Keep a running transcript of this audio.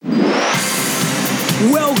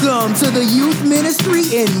Welcome to the Youth Ministry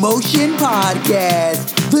in Motion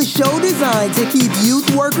podcast, the show designed to keep youth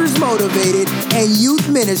workers motivated and youth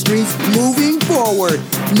ministries moving forward.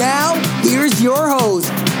 Now, here's your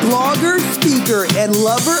host, blogger, speaker, and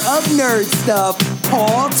lover of nerd stuff,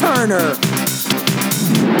 Paul Turner.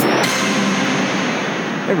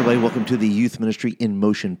 Hey everybody, welcome to the Youth Ministry in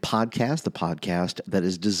Motion podcast, the podcast that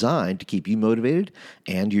is designed to keep you motivated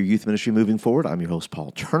and your youth ministry moving forward. I'm your host,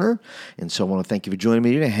 Paul Turner, and so I want to thank you for joining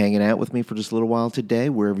me today, hanging out with me for just a little while today,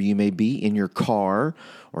 wherever you may be, in your car,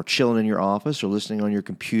 or chilling in your office, or listening on your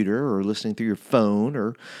computer, or listening through your phone,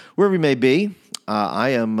 or wherever you may be.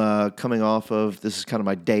 I am coming off of, this is kind of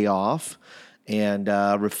my day off, and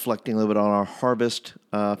reflecting a little bit on our Harvest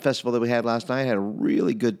Festival that we had last night. Had a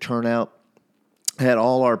really good turnout. Had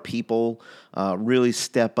all our people really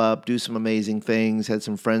step up, do some amazing things. Had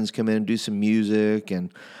some friends come in, do some music,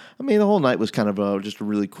 and I mean the whole night was kind of just a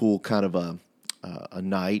really cool kind of a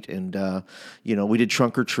night. And we did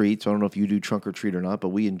trunk or treat. So I don't know if you do trunk or treat or not, but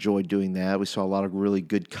we enjoyed doing that. We saw a lot of really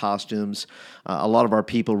good costumes. A lot of our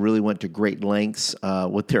people really went to great lengths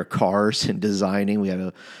with their cars and designing. We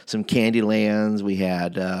had some Candylands. We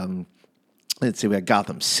had we had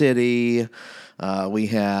Gotham City. We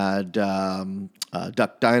had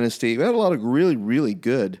Duck Dynasty. We had a lot of really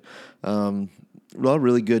good,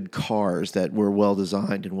 really good cars that were well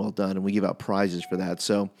designed and well done, and we give out prizes for that.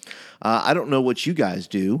 So I don't know what you guys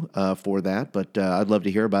do for that, but I'd love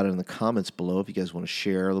to hear about it in the comments below if you guys want to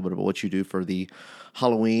share a little bit about what you do for the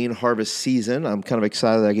Halloween harvest season. I'm kind of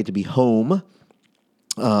excited that I get to be home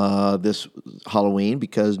this Halloween,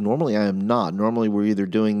 because normally I am not. Normally we're either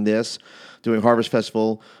doing Harvest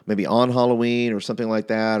Festival, maybe on Halloween or something like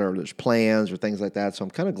that, or there's plans or things like that. So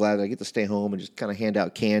I'm kind of glad that I get to stay home and just kind of hand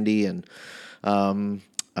out candy and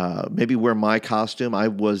maybe wear my costume. I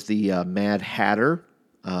was the Mad Hatter,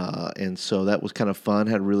 and so that was kind of fun.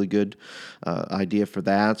 Had a really good idea for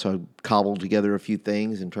that. So I cobbled together a few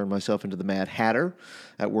things and turned myself into the Mad Hatter.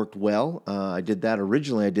 That worked well. I did that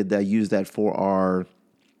originally. I used that for our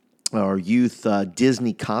youth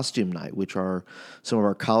Disney costume night, which some of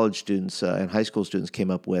our college students and high school students came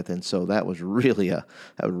up with, and so that was really a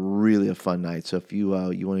fun night. So if you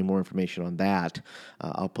want any more information on that,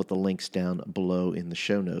 I'll put the links down below in the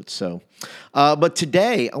show notes. So, but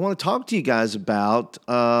today I want to talk to you guys about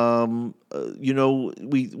I don't know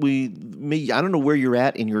where you're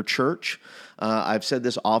at in your church. I've said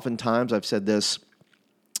this oftentimes. I've said this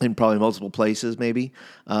in probably multiple places, maybe.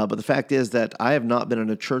 But the fact is that I have not been in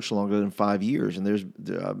a church longer than 5 years, and there's,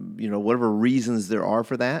 whatever reasons there are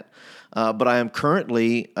for that. But I am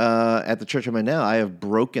currently at the church I'm in now. I have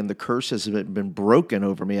broken, the curse has been broken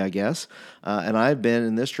over me, I guess. And I've been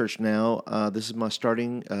in this church now. This is my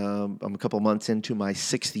starting, I'm a couple months into my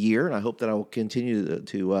 6th year, and I hope that I will continue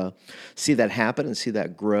to see that happen and see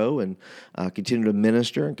that grow and continue to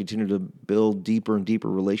minister and continue to build deeper and deeper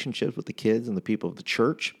relationships with the kids and the people of the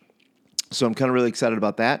church. So I'm kind of really excited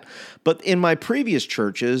about that. But in my previous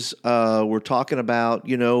churches, we're talking about,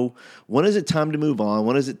 when is it time to move on?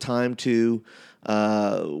 When is it time to,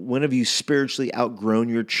 when have you spiritually outgrown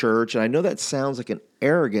your church? And I know that sounds like an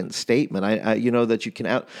arrogant statement. That you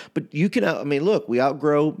can but you can look, we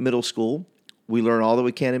outgrow middle school. We learn all that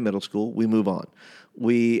we can in middle school. We move on.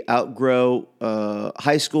 We outgrow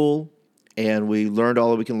high school, and we learned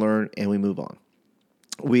all that we can learn, and we move on.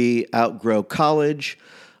 We outgrow college.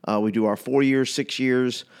 We do our 4 years, 6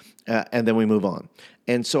 years, and then we move on.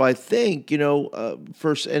 And so I think,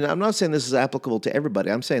 first, and I'm not saying this is applicable to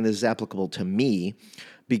everybody. I'm saying this is applicable to me,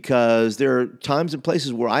 because there are times and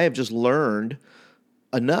places where I have just learned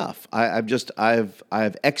enough. I've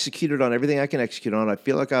executed on everything I can execute on. I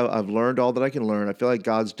feel like I've learned all that I can learn. I feel like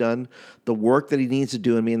God's done the work that He needs to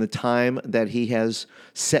do in me in the time that He has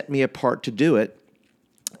set me apart to do it.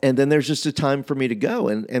 And then there's just a time for me to go.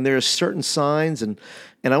 And there are certain signs, and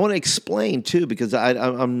I want to explain too, because I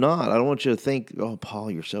don't want you to think, oh, Paul,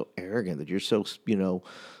 you're so arrogant, that you're so,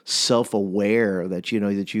 self-aware that,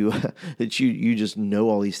 you just know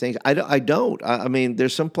all these things. I don't. I mean,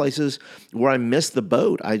 there's some places where I missed the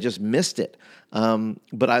boat. I just missed it.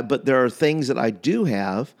 But there are things that I do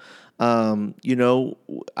have. I'm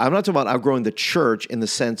not talking about outgrowing the church in the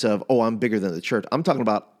sense of, oh, I'm bigger than the church. I'm talking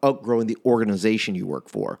about outgrowing the organization you work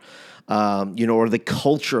for, or the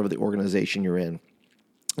culture of the organization you're in.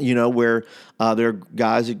 Where there are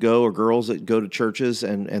guys that go, or girls that go to churches,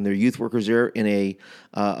 and they're youth workers there in a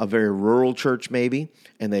very rural church maybe,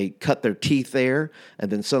 and they cut their teeth there, and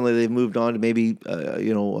then suddenly they've moved on to maybe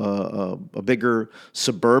a bigger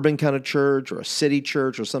suburban kind of church, or a city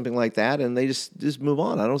church, or something like that, and they just move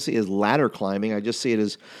on. I don't see it as ladder climbing. I just see it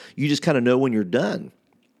as you just kind of know when you're done.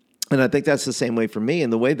 And I think that's the same way for me.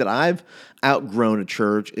 And the way that I've outgrown a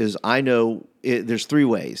church is I know there's three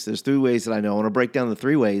ways. There's three ways that I know. I want to break down the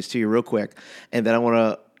three ways to you real quick. And then I want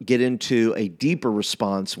to get into a deeper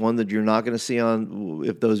response, one that you're not going to see on,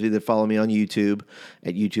 if those of you that follow me on YouTube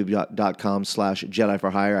at youtube.com/Jedi for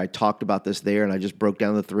Hire. I talked about this there, and I just broke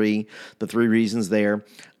down the three reasons there.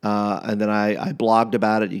 And then I blogged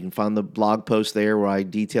about it. You can find the blog post there where I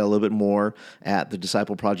detail a little bit more at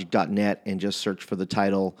thediscipleproject.net, and just search for the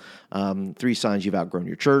title, 3 Signs You've Outgrown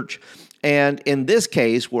Your Church. And in this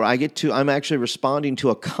case, where I'm actually responding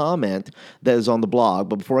to a comment that is on the blog.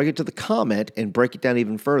 But before I get to the comment and break it down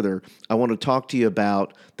even further, I want to talk to you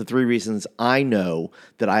about the 3 reasons I know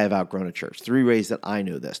that I have outgrown a church. 3 ways that I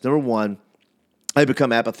know this. Number 1, I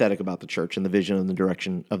become apathetic about the church and the vision and the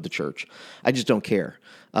direction of the church. I just don't care.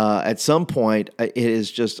 At some point, it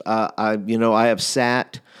is just, I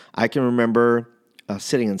can remember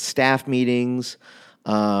sitting in staff meetings,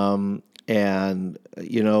 and,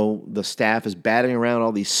 the staff is batting around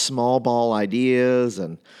all these small ball ideas,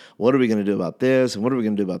 and what are we going to do about this, and what are we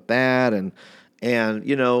going to do about that, and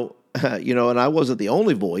I wasn't the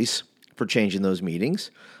only voice for changing those meetings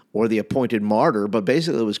or the appointed martyr, but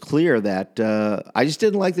basically it was clear that I just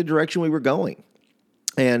didn't like the direction we were going.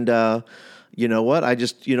 And you know what? I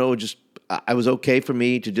just, I was okay for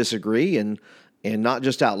me to disagree, and not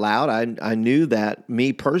just out loud. I knew that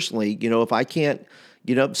me personally, if I can't,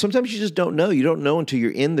 sometimes you just don't know. You don't know until you're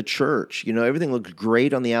in the church. Everything looks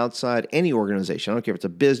great on the outside. Any organization, I don't care if it's a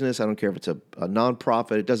business, I don't care if it's a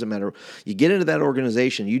nonprofit, it doesn't matter. You get into that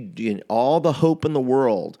organization, all the hope in the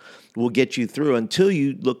world will get you through until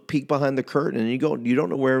you peek behind the curtain and you don't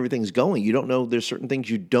know where everything's going. You don't know. There's certain things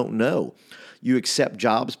you don't know. You accept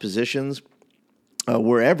jobs, positions,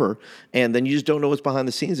 wherever, and then you just don't know what's behind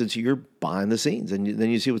the scenes until you're behind the scenes, and then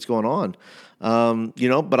you see what's going on.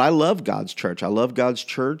 But I love God's church. I love God's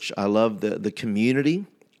church. I love the community.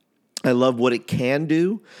 I love what it can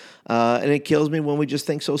do, and it kills me when we just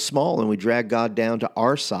think so small and we drag God down to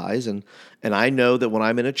our size. And I know that when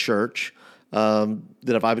I'm in a church, that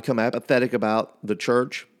if I become apathetic about the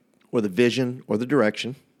church or the vision or the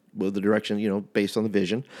direction, based on the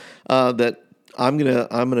vision, that I'm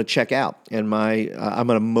gonna check out, and I'm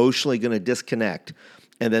emotionally gonna disconnect,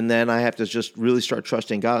 and then I have to just really start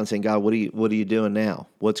trusting God and saying, God, what are you doing now?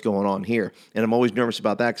 What's going on here? And I'm always nervous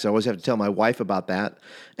about that because I always have to tell my wife about that.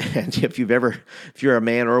 And if you're a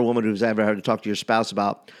man or a woman who's ever had to talk to your spouse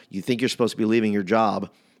about, you think you're supposed to be leaving your job,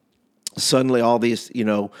 suddenly all these,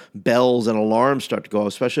 bells and alarms start to go,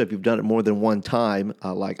 especially if you've done it more than one time,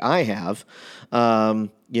 like I have, then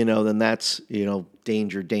that's,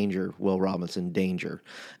 danger, Will Robinson, danger.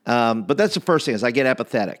 But that's the first thing is I get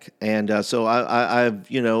apathetic. And so I've,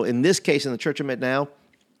 in this case, in the church I'm at now,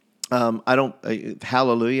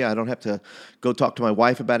 hallelujah, I don't have to go talk to my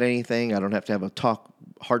wife about anything. I don't have to have a talk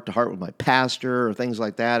heart to heart with my pastor or things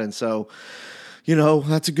like that. And so,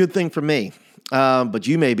 that's a good thing for me. But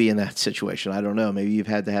you may be in that situation. I don't know. Maybe you've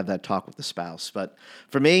had to have that talk with the spouse. But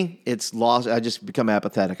for me, it's lost. I just become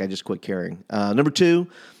apathetic. I just quit caring. Number 2,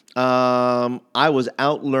 I was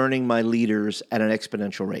outlearning my leaders at an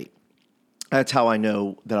exponential rate. That's how I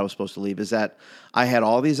know that I was supposed to leave, is that I had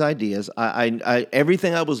all these ideas. I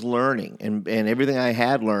everything I was learning and everything I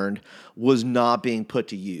had learned was not being put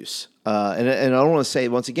to use. And I don't want to say,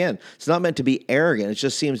 once again, it's not meant to be arrogant. It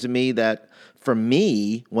just seems to me that for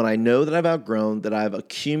me, when I know that I've outgrown, that I've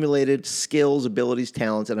accumulated skills, abilities,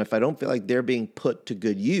 talents, and if I don't feel like they're being put to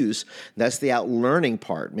good use, that's the outlearning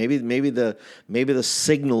part. Maybe the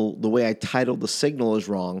signal, the way I titled the signal is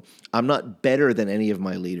wrong. I'm not better than any of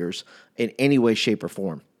my leaders in any way, shape, or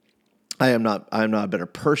form. I'm not a better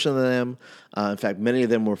person than them. In fact, many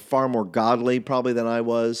of them were far more godly probably than I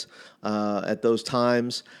was at those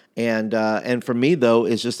times. And for me, though,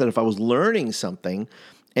 it's just that if I was learning something,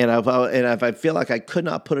 and if I feel like I could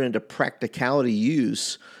not put it into practicality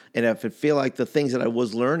use, and if I feel like the things that I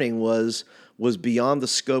was learning was beyond the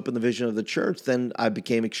scope and the vision of the church, then I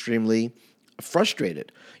became extremely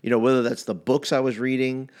frustrated. Whether that's the books I was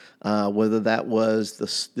reading, whether that was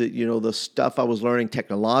the stuff I was learning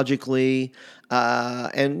technologically,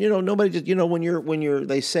 and nobody just when you're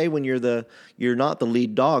not the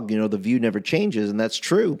lead dog, the view never changes, and that's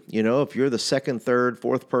true. If you're the second, third,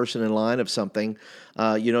 fourth person in line of something,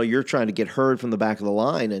 you're trying to get heard from the back of the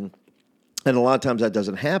line, and a lot of times that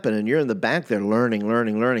doesn't happen, and you're in the back there learning,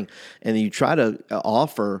 and then you try to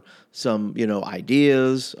offer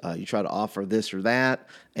ideas. You try to offer this or that.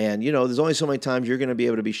 And, there's only so many times you're going to be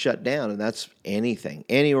able to be shut down. And that's anything,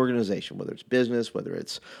 any organization, whether it's business, whether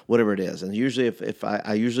it's whatever it is. And usually if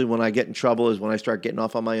I usually when I get in trouble is when I start getting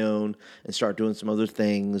off on my own and start doing some other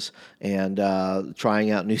things and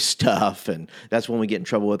trying out new stuff. And that's when we get in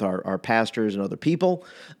trouble with our pastors and other people.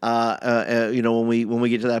 When we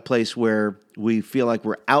get to that place where we feel like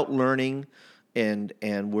we're out learning and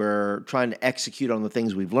we're trying to execute on the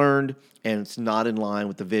things we've learned, and it's not in line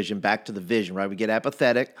with the vision. Back to the vision, right? We get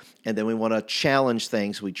apathetic, and then we want to challenge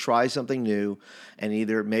things. We try something new, and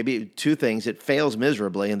either maybe two things: it fails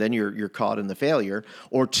miserably, and then you're caught in the failure,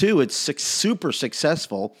 or two, it's super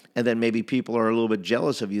successful, and then maybe people are a little bit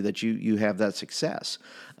jealous of you that you have that success.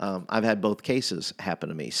 I've had both cases happen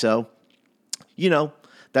to me, so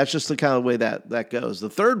that's just the kind of way that goes. The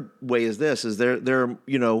third way is this: is there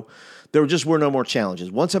just were no more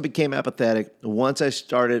challenges. Once I became apathetic, once I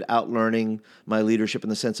started outlearning my leadership in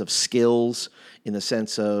the sense of skills, in the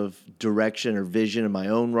sense of direction or vision in my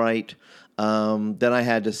own right, then I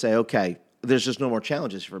had to say, okay, there's just no more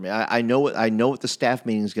challenges for me. I know what the staff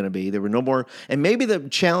meeting is going to be. There were no more, and maybe the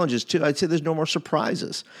challenges too. I'd say there's no more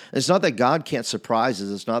surprises. And it's not that God can't surprise us.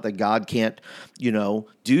 It's not that God can't,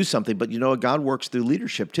 do something. But God works through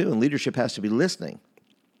leadership too, and leadership has to be listening.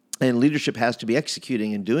 And leadership has to be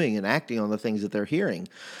executing and doing and acting on the things that they're hearing,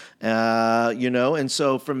 And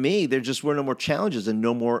so for me, there just were no more challenges and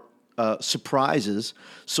no more surprises.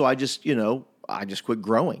 So I just quit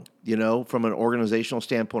growing. From an organizational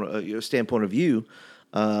standpoint of view,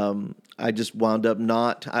 I just wound up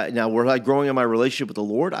not. Now, were I growing in my relationship with the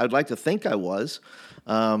Lord? I'd like to think I was.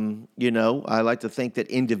 I like to think that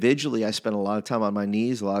individually I spent a lot of time on my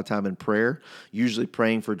knees, a lot of time in prayer, usually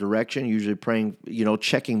praying for direction, usually praying,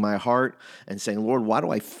 checking my heart and saying, Lord, why do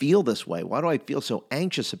I feel this way? Why do I feel so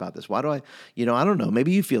anxious about this? Why do I don't know,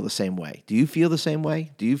 maybe you feel the same way. Do you feel the same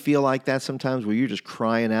way? Do you feel like that sometimes where you're just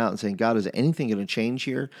crying out and saying, God, is anything going to change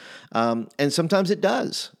here? And sometimes it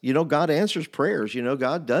does. God answers prayers.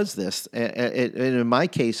 God does this. And in my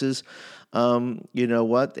cases,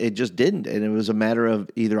 it just didn't. And it was a matter of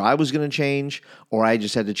either I was going to change or I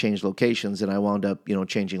just had to change locations, and I wound up,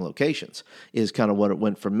 changing locations is kind of what it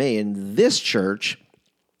went for me. And this church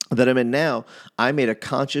that I'm in now, I made a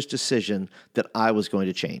conscious decision that I was going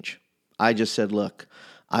to change. I just said, look,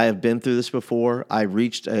 I have been through this before. I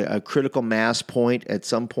reached a critical mass point at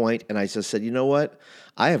some point, and I just said, you know what?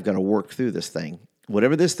 I have got to work through this thing.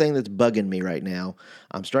 Whatever this thing that's bugging me right now,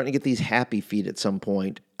 I'm starting to get these happy feet at some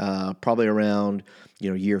point, probably around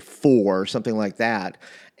year 4 or something like that.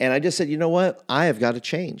 And I just said, you know what? I have got to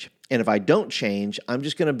change. And if I don't change, I'm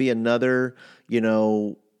just going to be another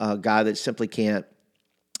guy that simply can't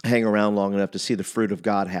hang around long enough to see the fruit of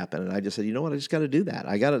God happen. And I just said, you know what? I just got to do that.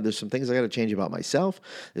 There's some things I got to change about myself.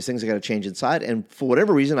 There's things I got to change inside. And for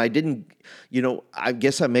whatever reason, I didn't. I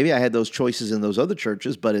guess maybe I had those choices in those other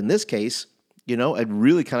churches, but in this case, it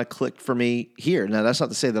really kind of clicked for me here. Now, that's not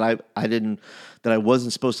to say that I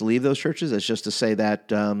wasn't supposed to leave those churches. It's just to say that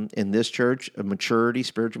in this church, maturity,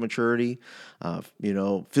 spiritual maturity,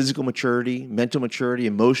 physical maturity, mental maturity,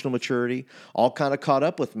 emotional maturity, all kind of caught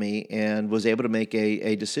up with me and was able to make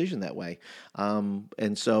a decision that way.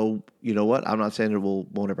 And so, you know what? I'm not saying it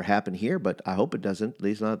won't ever happen here, but I hope it doesn't, at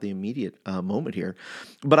least not at the immediate moment here.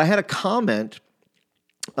 But I had a comment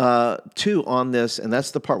too on this, and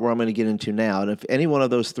that's the part where I'm going to get into now. And if any one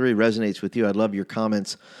of those three resonates with you, I'd love your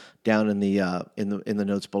comments down in the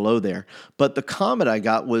notes below there. But the comment I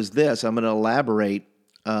got was this. I'm going to elaborate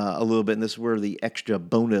a little bit, and this is where the extra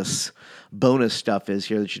bonus stuff is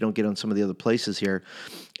here that you don't get on some of the other places here.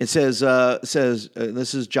 It says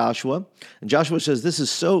this is Joshua, and Joshua says, this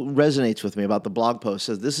is so resonates with me about the blog post.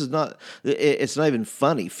 Says this is not, it's not even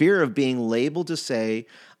funny. Fear of being labeled to say,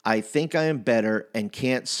 I think I am better and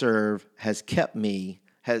can't serve has kept me.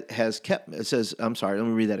 It says, I'm sorry, let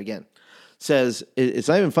me read that again. It says, it's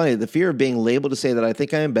not even funny. The fear of being labeled to say that I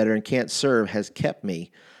think I am better and can't serve has kept me.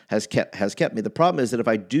 The problem is that if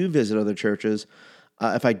I do visit other churches,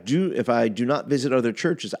 if I do not visit other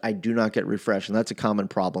churches, I do not get refreshed, and that's a common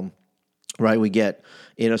problem. Right, we get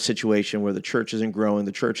in a situation where the church isn't growing,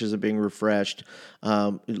 the church isn't being refreshed,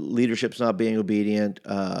 leadership's not being obedient,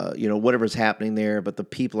 whatever's happening there, but the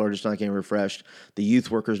people are just not getting refreshed. The youth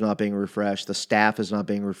worker's not being refreshed. The staff is not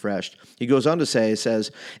being refreshed. He goes on to say,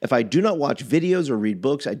 if I do not watch videos or read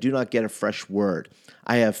books, I do not get a fresh word.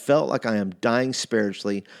 I have felt like I am dying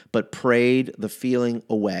spiritually, but prayed the feeling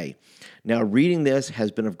away. Now, reading this has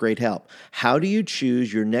been of great help. How do you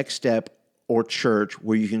choose your next step or church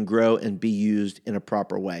where you can grow and be used in a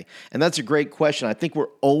proper way? And that's a great question. I think we're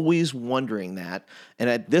always wondering that.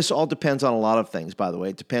 And this all depends on a lot of things, by the way.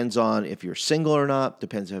 It depends on if you're single or not,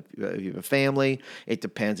 depends if you have a family, it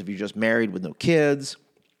depends if you're just married with no kids.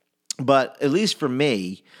 But at least for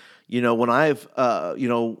me, when I've,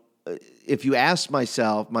 if you ask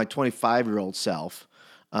myself, my 25-year-old self,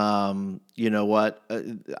 you know what?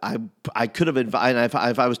 I could have advised,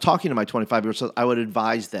 if I was talking to my 25-year-old self, I would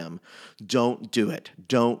advise them, don't do it.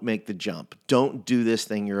 Don't make the jump. Don't do this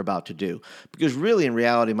thing you're about to do. Because really, in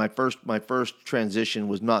reality, my first transition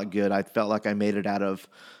was not good. I felt like I made it out of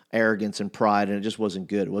arrogance and pride, and it just wasn't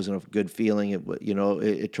good. It wasn't a good feeling.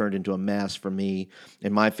 It turned into a mess for me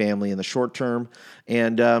and my family in the short term.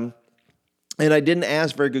 And I didn't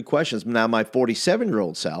ask very good questions. Now, my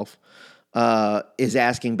 47-year-old self is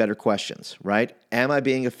asking better questions, right? Am I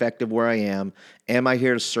being effective where I am? Am I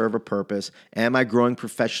here to serve a purpose? Am I growing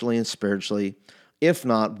professionally and spiritually? If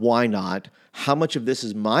not, why not? How much of this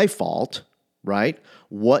is my fault, right?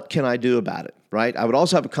 What can I do about it, right? I would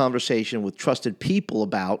also have a conversation with trusted people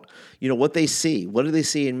about, what they see. What do they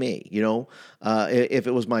see in me? If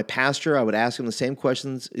it was my pastor, I would ask him the same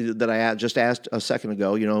questions that I just asked a second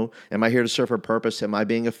ago. Am I here to serve for a purpose? Am I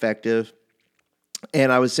being effective?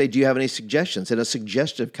 And I would say, do you have any suggestions in a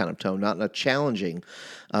suggestive kind of tone, not in a challenging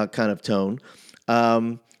kind of tone?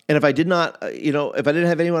 And if I did not, if I didn't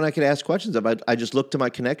have anyone I could ask questions of, I just looked to my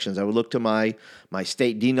connections. I would look to my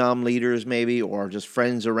state denom leaders maybe, or just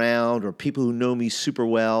friends around, or people who know me super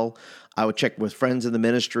well. I would check with friends in the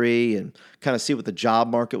ministry and kind of see what the job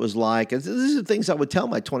market was like. And these are things I would tell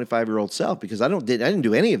my 25-year-old self, because I didn't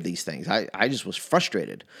do any of these things. I just was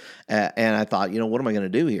frustrated. And I thought, what am I going to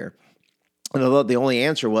do here? And although the only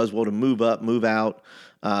answer was, well, to move up, move out,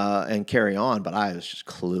 and carry on, but I was just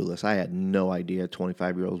clueless. I had no idea,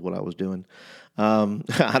 25-year-olds, what I was doing. I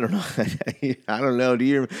don't know. I don't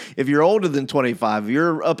know. If you're older than 25, if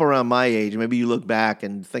you're up around my age, maybe you look back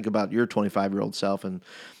and think about your 25-year-old self and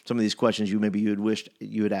some of these questions you had wished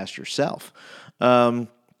you had asked yourself.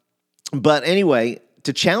 But anyway,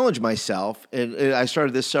 to challenge myself, and I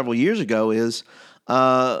started this several years ago, is,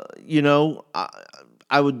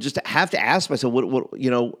 I would just have to ask myself,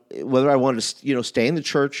 whether I wanted to, stay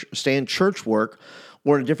in church work,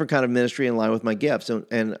 or in a different kind of ministry in line with my gifts.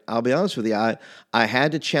 And I'll be honest with you, I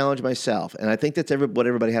had to challenge myself, and I think that's what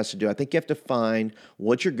everybody has to do. I think you have to find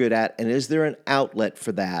what you're good at, and is there an outlet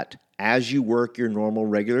for that as you work your normal,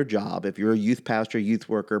 regular job? If you're a youth pastor, youth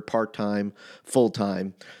worker, part-time,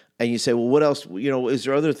 full-time, and you say, well, what else, is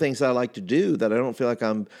there other things that I like to do that I don't feel like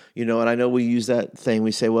I'm, and I know we use that thing.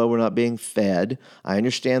 We say, well, we're not being fed. I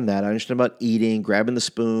understand that. I understand about eating, grabbing the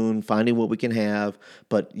spoon, finding what we can have.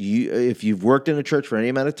 But if you've worked in a church for any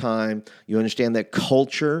amount of time, you understand that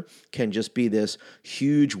culture can just be this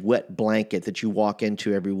huge wet blanket that you walk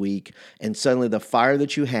into every week. And suddenly the fire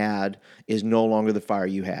that you had is no longer the fire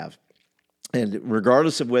you have. And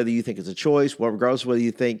regardless of whether you think it's a choice, regardless of whether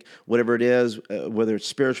you think whatever it is, whether it's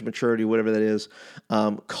spiritual maturity, whatever that is,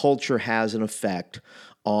 culture has an effect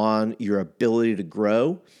on your ability to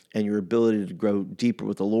grow and your ability to grow deeper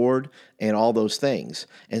with the Lord and all those things.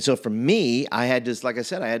 And so for me, I had to, like I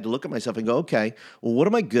said, I had to look at myself and go, okay, well, what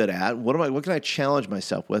am I good at? What can I challenge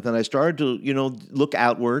myself with? And I started to, look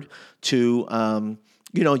outward to,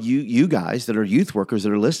 you guys that are youth workers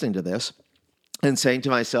that are listening to this, and saying to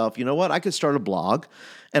myself, you know what, I could start a blog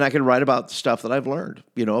and I could write about stuff that I've learned,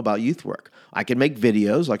 about youth work. I can make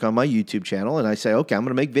videos like on my YouTube channel, and I say, okay, I'm going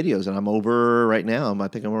to make videos, and I'm over right now. I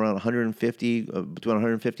think I'm around 150, between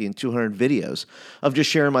 150 and 200 videos of just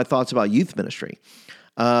sharing my thoughts about youth ministry.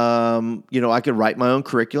 I could write my own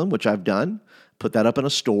curriculum, which I've done, put that up in a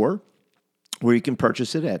store where you can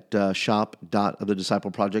purchase it at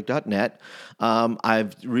shop.thediscipleproject.net.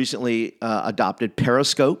 I've recently adopted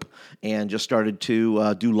Periscope and just started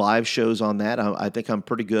to do live shows on that. I think I'm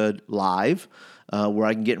pretty good live, where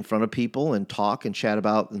I can get in front of people and talk and chat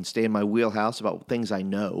about and stay in my wheelhouse about things I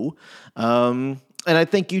know. And I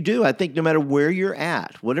think you do. I think no matter where you're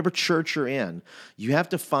at, whatever church you're in, you have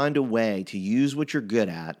to find a way to use what you're good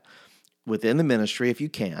at within the ministry if you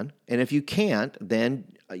can. And if you can't, then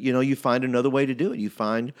you find another way to do it. You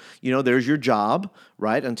find, there's your job,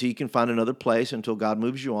 right? Until you can find another place, until God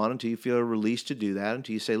moves you on, until you feel released to do that,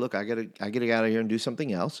 until you say, look, I gotta get out of here and do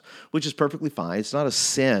something else, which is perfectly fine. It's not a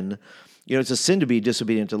sin. It's a sin to be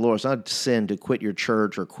disobedient to the Lord. It's not a sin to quit your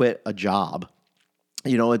church or quit a job.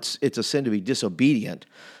 It's a sin to be disobedient.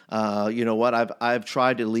 I've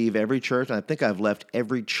tried to leave every church, and I think I've left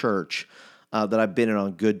every church that I've been in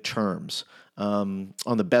on good terms.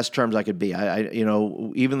 on the best terms I could be.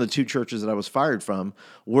 Even the two churches that I was fired from,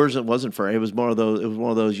 wasn't for. It was more of those. It was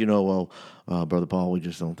one of those, Brother Paul, we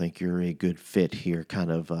just don't think you're a good fit here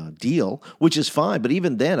kind of deal, which is fine. But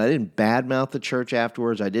even then, I didn't badmouth the church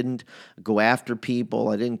afterwards. I didn't go after people.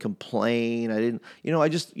 I didn't complain. I didn't,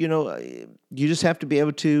 you just have to be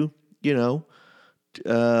able to,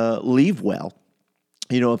 leave well,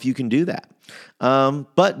 if you can do that.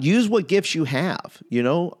 But use what gifts you have.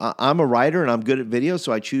 I'm a writer and I'm good at video,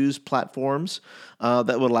 so I choose platforms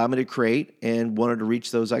that would allow me to create and wanted to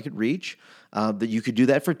reach those I could reach. That you could do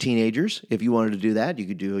that for teenagers. If you wanted to do that, you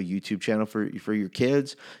could do a YouTube channel for your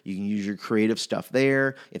kids. You can use your creative stuff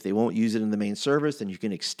there. If they won't use it in the main service, then you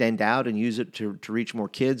can extend out and use it to reach more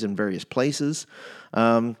kids in various places,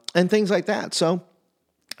 and things like that. So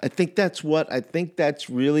I think that's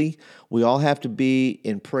really, we all have to be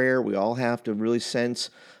in prayer. We all have to really sense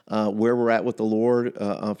where we're at with the Lord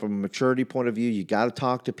from a maturity point of view. You got to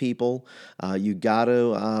talk to people. You got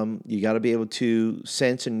to be able to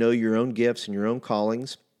sense and know your own gifts and your own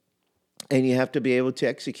callings. And you have to be able to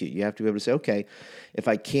execute. You have to be able to say, okay, if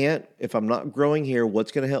I'm not growing here,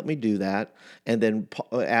 what's going to help me do that? And then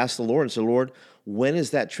ask the Lord and say, Lord, when is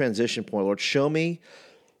that transition point? Lord, show me,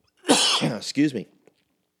 excuse me.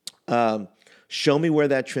 Show me where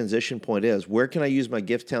that transition point is. Where can I use my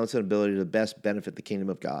gift, talents, and ability to best benefit the kingdom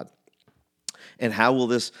of God? And how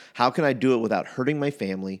can I do it without hurting my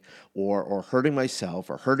family or hurting myself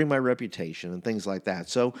or hurting my reputation and things like that?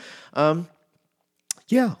 So, I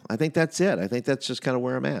think that's it. I think that's just kind of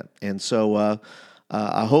where I'm at. And so,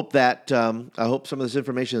 I hope some of this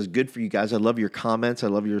information is good for you guys. I love your comments. I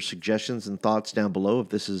love your suggestions and thoughts down below. If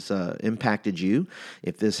this has impacted you,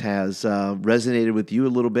 if this has resonated with you a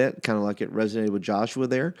little bit, kind of like it resonated with Joshua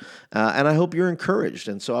there, and I hope you're encouraged.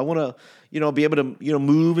 And so I want to, be able to,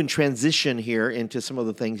 move and transition here into some of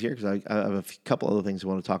the things here, because I have a couple other things I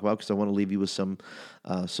want to talk about, because I want to leave you with some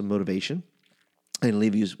motivation and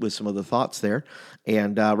leave you with some other thoughts there.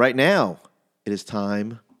 And right now, it is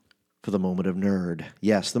time for the moment of nerd.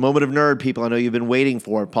 Yes, the moment of nerd, people. I know you've been waiting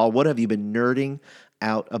for it. Paul, what have you been nerding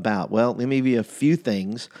out about? Well, let me give you a few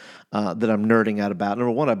things that I'm nerding out about.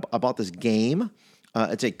 Number one, I bought this game.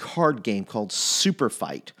 It's a card game called Super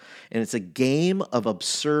Fight, and it's a game of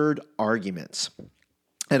absurd arguments.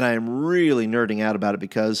 And I am really nerding out about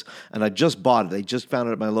it and I just bought it. They just found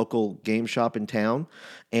it at my local game shop in town.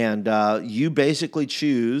 And you basically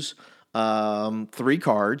choose 3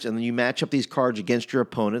 cards, and then you match up these cards against your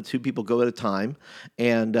opponent. 2 people go at a time,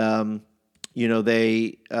 and you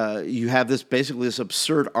have this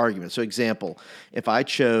absurd argument. So, example, if I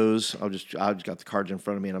chose, I've just got the cards in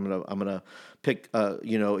front of me, and I'm gonna pick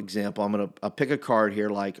example. I'm gonna pick a card here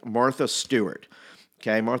like Martha Stewart.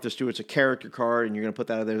 Okay, Martha Stewart's a character card, and you're going to put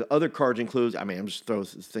that out there. Other cards include, I'm just throwing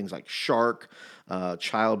things like Shark,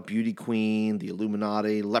 Child Beauty Queen, the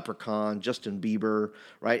Illuminati, Leprechaun, Justin Bieber,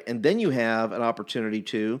 right? And then you have an opportunity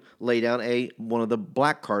to lay down one of the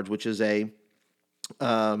black cards, which is an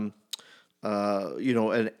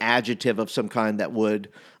adjective of some kind that would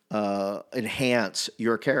enhance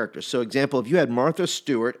your character. So, example, if you had Martha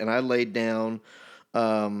Stewart and I laid down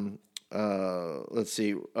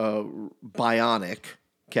Bionic,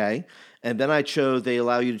 okay, and then I chose. They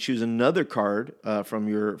allow you to choose another card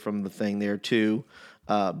from the thing there to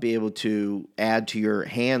be able to add to your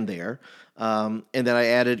hand there, and then I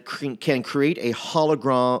added can create a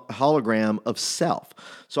hologram of self.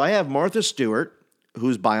 So I have Martha Stewart,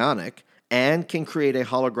 who's Bionic, and can create a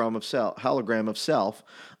hologram of self,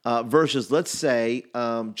 versus, let's say,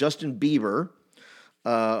 Justin Bieber,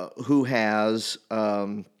 who has.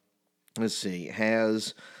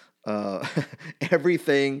 Has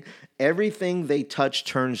everything they touch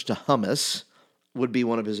turns to hummus, would be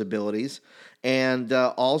one of his abilities, and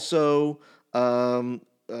also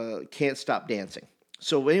can't stop dancing.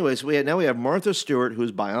 So anyways, we have Martha Stewart,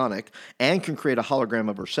 who's Bionic and can create a hologram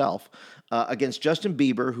of herself, against Justin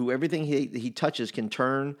Bieber, who everything he touches can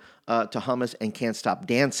turn to hummus and can't stop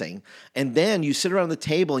dancing. And then you sit around the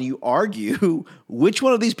table and you argue which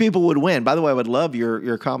one of these people would win. By the way, I would love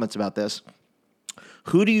your comments about this.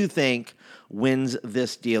 Who do you think wins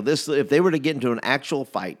this deal? If they were to get into an actual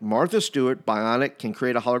fight, Martha Stewart, Bionic, can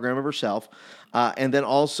create a hologram of herself, and then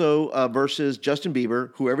also versus Justin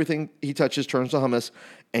Bieber, who everything he touches turns to hummus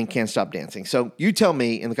and can't stop dancing. So you tell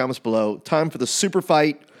me in the comments below. Time for the super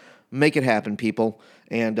fight. Make it happen, people,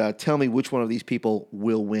 and tell me which one of these people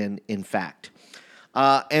will win, in fact.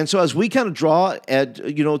 And so as we kind of draw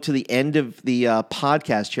to the end of the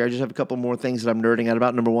podcast here, I just have a couple more things that I'm nerding out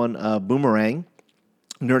about. Number one, Boomerang.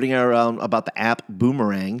 nerding around about the app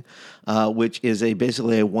Boomerang, which is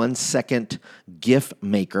basically a 1-second GIF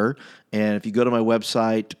maker. And if you go to my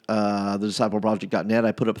website, thediscipleproject.net,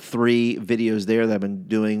 I put up 3 videos there that I've been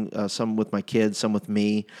doing, some with my kids, some with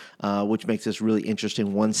me, which makes this really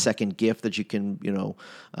interesting 1-second GIF that you can,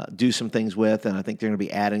 do some things with. And I think they're going to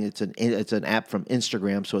be adding, it's an app from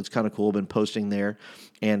Instagram, so it's kind of cool. I've been posting there,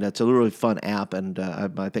 and it's a really fun app. And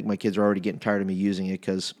I think my kids are already getting tired of me using it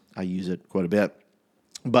because I use it quite a bit.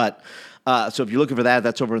 But so if you're looking for that,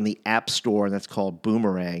 that's over in the App Store, and that's called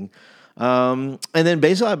Boomerang. And then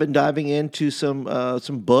basically I've been diving into some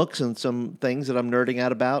books and some things that I'm nerding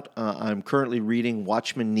out about. I'm currently reading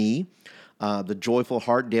Watchman Nee, The Joyful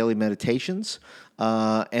Heart Daily Meditations,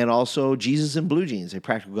 and also Jesus in Blue Jeans, A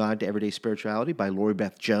Practical Guide to Everyday Spirituality by Lori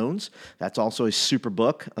Beth Jones. That's also a super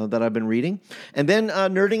book that I've been reading. And then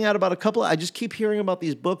nerding out about a couple, I just keep hearing about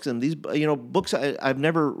these books, and these books I've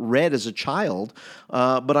never read as a child,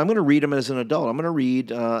 but I'm going to read them as an adult. I'm going to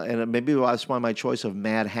read, and maybe that's why my choice of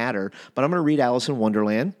Mad Hatter, but I'm going to read Alice in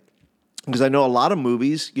Wonderland. Because I know a lot of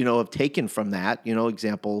movies, have taken from that,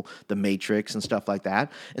 example, The Matrix and stuff like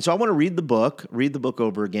that. And so I want to read the book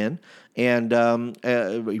over again, and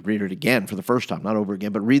read it again for the first time, not over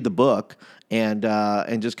again, but read the book and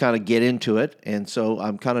just kind of get into it. And so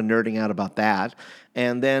I'm kind of nerding out about that.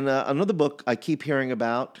 And then another book I keep hearing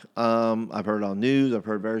about, I've heard it on news, I've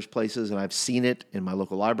heard various places, and I've seen it in my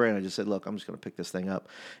local library, and I just said, look, I'm just going to pick this thing up.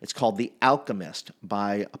 It's called The Alchemist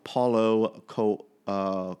by Paulo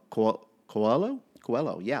Coelho,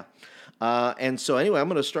 yeah. And so anyway, I'm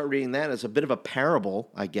going to start reading that. It's a bit of a parable,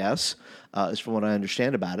 I guess, is from what I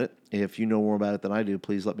understand about it. If you know more about it than I do,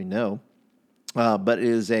 please let me know. But it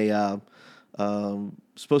is supposed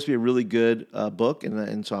to be a really good book,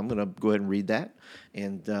 and so I'm going to go ahead and read that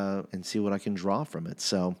and see what I can draw from it.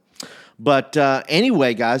 So, but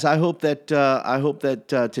anyway, guys, I hope that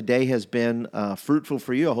today has been fruitful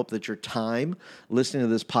for you. I hope that your time listening to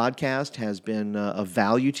this podcast has been of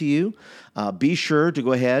value to you. Be sure to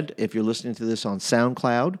go ahead, if you're listening to this on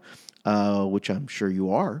SoundCloud, which I'm sure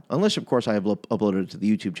you are, unless, of course, I have uploaded it to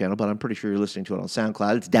the YouTube channel, but I'm pretty sure you're listening to it on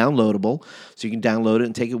SoundCloud. It's downloadable, so you can download it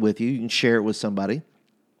and take it with you. You can share it with somebody.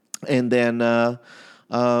 And then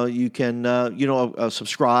you can,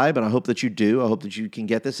 subscribe, and I hope that you do. I hope that you can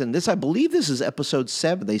get this. And this, I believe this is episode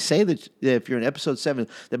 7. They say that if you're in episode 7,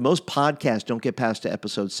 that most podcasts don't get past to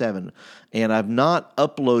episode 7. And I've not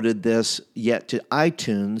uploaded this yet to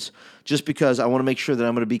iTunes just because I want to make sure that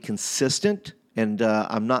I'm going to be consistent, and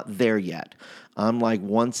I'm not there yet. I'm like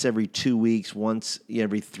once every 2 weeks, once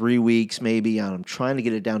every 3 weeks maybe. And I'm trying to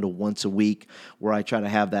get it down to once a week where I try to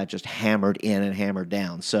have that just hammered in and hammered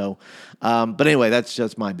down. So, but anyway, that's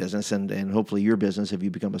just my business and hopefully your business if you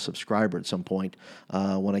become a subscriber at some point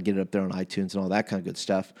when I get it up there on iTunes and all that kind of good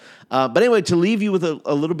stuff. But anyway, to leave you with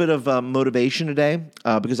a little bit of motivation today,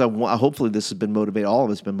 because hopefully this has been motivating, all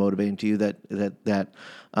of it's been motivating to you that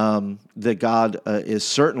God is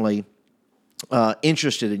certainly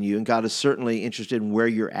interested in you, and God is certainly interested in where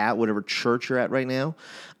you're at, whatever church you're at right now,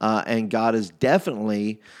 and God is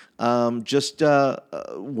definitely just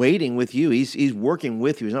waiting with you. He's working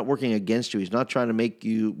with you. He's not working against you. He's not trying to make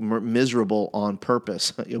you miserable on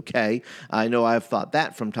purpose. Okay, I know I've thought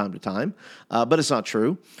that from time to time, but it's not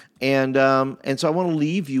true. And so I want to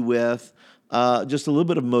leave you with just a little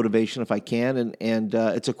bit of motivation, if I can. And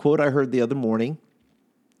it's a quote I heard the other morning,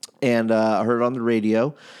 and I heard it on the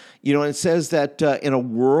radio. And it says that in a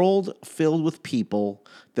world filled with people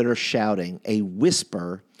that are shouting, a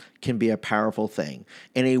whisper can be a powerful thing.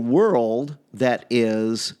 In a world that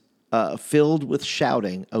is filled with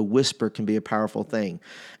shouting, a whisper can be a powerful thing.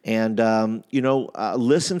 And,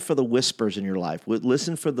 listen for the whispers in your life.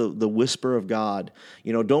 Listen for the whisper of God.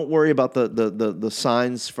 Don't worry about the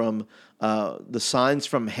signs from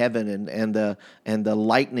heaven and the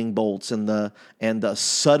lightning bolts and the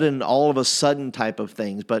sudden, all of a sudden type of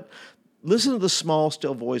things. But listen to the small,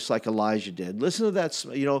 still voice like Elijah did. Listen to that.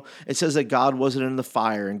 It says that God wasn't in the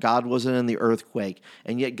fire and God wasn't in the earthquake,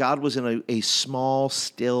 and yet God was in a small,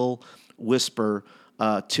 still whisper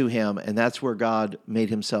to him, and that's where God made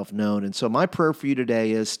himself known. And so my prayer for you today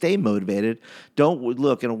is stay motivated. Don't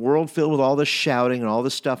look, in a world filled with all this shouting and all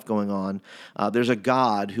this stuff going on, there's a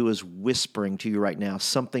God who is whispering to you right now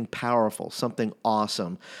something powerful, something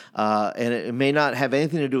awesome. And it may not have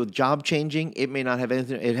anything to do with job changing. It may not have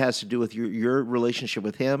anything. It has to do with your relationship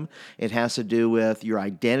with him. It has to do with your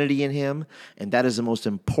identity in him. And that is the most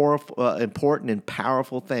important and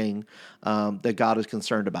powerful thing that God is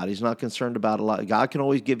concerned about. He's not concerned about a lot. God can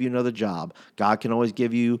always give you another job. God can always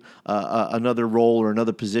give you another role or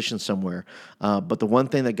another position somewhere. But the one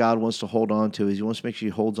thing that God wants to hold on to is he wants to make sure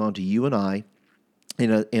he holds on to you and I,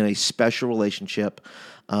 in a special relationship,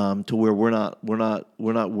 to where we're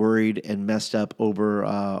not worried and messed up over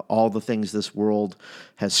all the things this world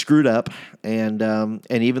has screwed up, and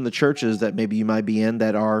even the churches that maybe you might be in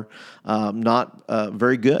that are not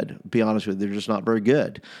very good. Be honest with you, they're just not very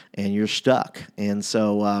good, and you're stuck. And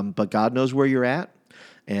so, but God knows where you're at.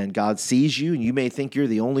 And God sees you, and you may think you're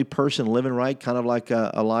the only person living right, kind of like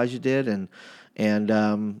Elijah did, but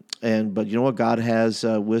you know what? God has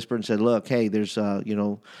whispered and said, "Look, hey, there's a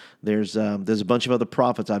bunch of other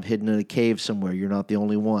prophets I've hidden in a cave somewhere. You're not the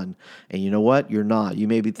only one, and you know what? You're not. You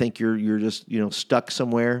maybe think you're just stuck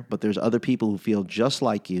somewhere, but there's other people who feel just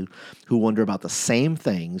like you, who wonder about the same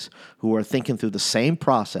things, who are thinking through the same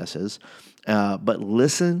processes. But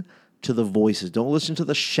listen to the voices. Don't listen to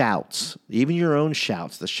the shouts, even your own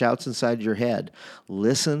shouts, the shouts inside your head.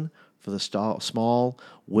 Listen for the small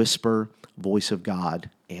whisper voice of God,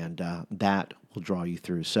 and that will draw you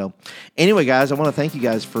through. So anyway, guys, I want to thank you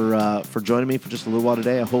guys for joining me for just a little while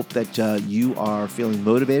today. I hope that you are feeling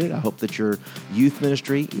motivated. I hope that your youth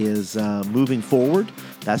ministry is moving forward.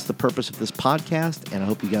 That's the purpose of this podcast, and I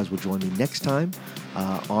hope you guys will join me next time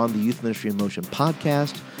on the Youth Ministry in Motion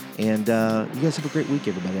podcast. And you guys have a great week,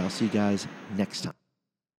 everybody. I'll see you guys next time.